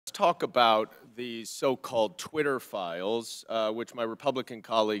talk about the so-called Twitter files, which my Republican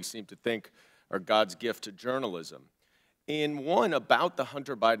colleagues seem to think are God's gift to journalism. In one about the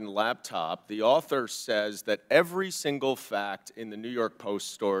Hunter Biden laptop, the author says that every single fact in the New York Post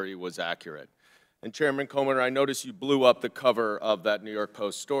story was accurate. And Chairman Comer, I notice you blew up the cover of that New York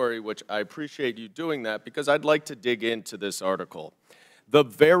Post story, which I appreciate you doing that because I'd like to dig into this article. The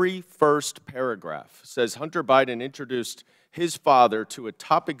very first paragraph says Hunter Biden introduced his father to a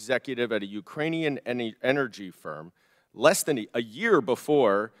top executive at a Ukrainian energy firm less than a year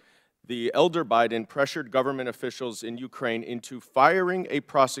before the elder Biden pressured government officials in Ukraine into firing a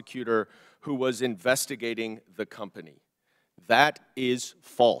prosecutor who was investigating the company. That is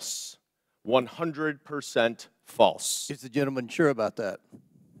false. 100% false. Is the gentleman sure about that?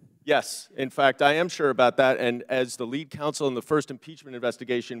 Yes, in fact, I am sure about that, and as the lead counsel in the first impeachment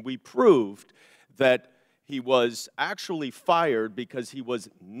investigation, we proved that he was actually fired because he was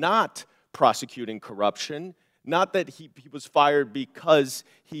not prosecuting corruption, not that he was fired because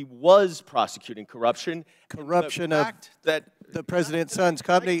he was prosecuting corruption. Corruption of the president's son's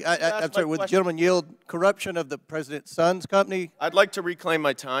company. I'm sorry, would the gentleman yield? Corruption of the president's son's company? I'd like to reclaim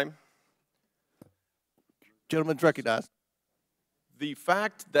my time. Gentleman's recognized. The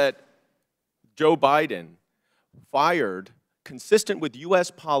fact that Joe Biden fired, consistent with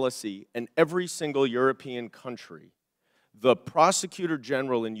U.S. policy and every single European country, the prosecutor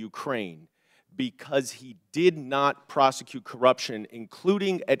general in Ukraine because he did not prosecute corruption,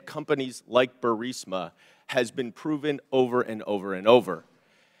 including at companies like Burisma, has been proven over and over and over.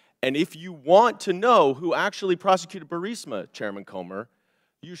 And if you want to know who actually prosecuted Burisma, Chairman Comer,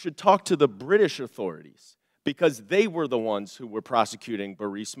 you should talk to the British authorities, because they were the ones who were prosecuting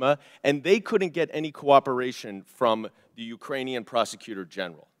Burisma, and they couldn't get any cooperation from the Ukrainian prosecutor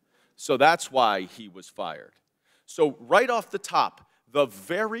general. So that's why he was fired. So right off the top, the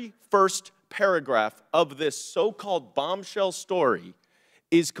very first paragraph of this so-called bombshell story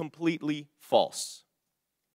is completely false.